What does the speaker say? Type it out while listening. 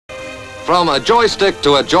From a joystick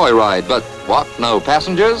to a joyride, but what, no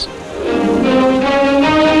passengers?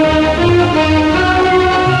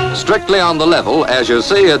 Strictly on the level, as you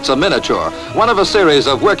see, it's a miniature, one of a series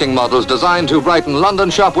of working models designed to brighten London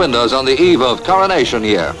shop windows on the eve of Coronation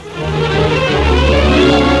Year.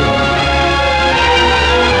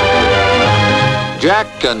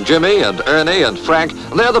 Jack and Jimmy and Ernie and Frank,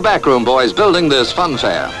 they're the backroom boys building this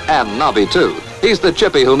funfair. And Nobby too. He's the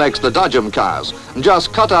chippy who makes the Dodgem cars,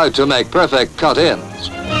 just cut out to make perfect cut-ins.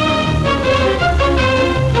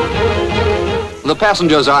 The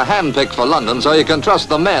passengers are hand-picked for London, so you can trust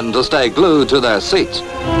the men to stay glued to their seats.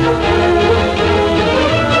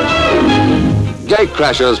 Gate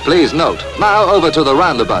crashers, please note. Now over to the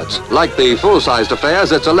roundabouts. Like the full-sized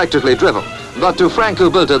affairs, it's electrically driven. But to Frank who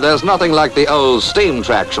built it, there's nothing like the old steam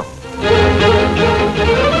traction.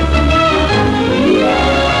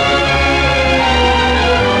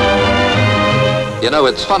 You know,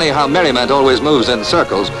 it's funny how merriment always moves in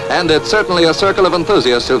circles, and it's certainly a circle of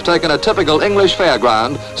enthusiasts who've taken a typical English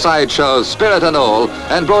fairground, sideshows, spirit and all,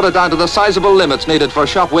 and brought it down to the sizable limits needed for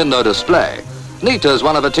shop window display. Nita's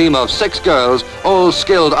one of a team of 6 girls, all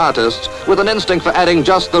skilled artists, with an instinct for adding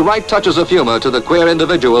just the right touches of humor to the queer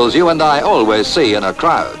individuals you and I always see in a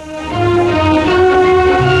crowd.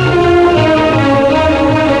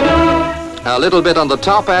 A little bit on the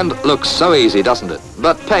top and looks so easy, doesn't it?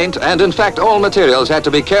 But paint, and in fact all materials, had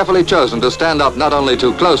to be carefully chosen to stand up not only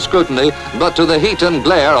to close scrutiny, but to the heat and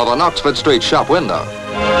glare of an Oxford Street shop window.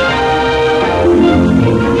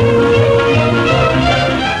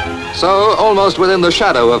 So, almost within the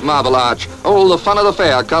shadow of Marble Arch, all the fun of the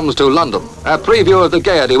fair comes to London. A preview of the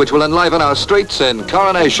gaiety which will enliven our streets in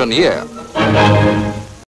Coronation Year.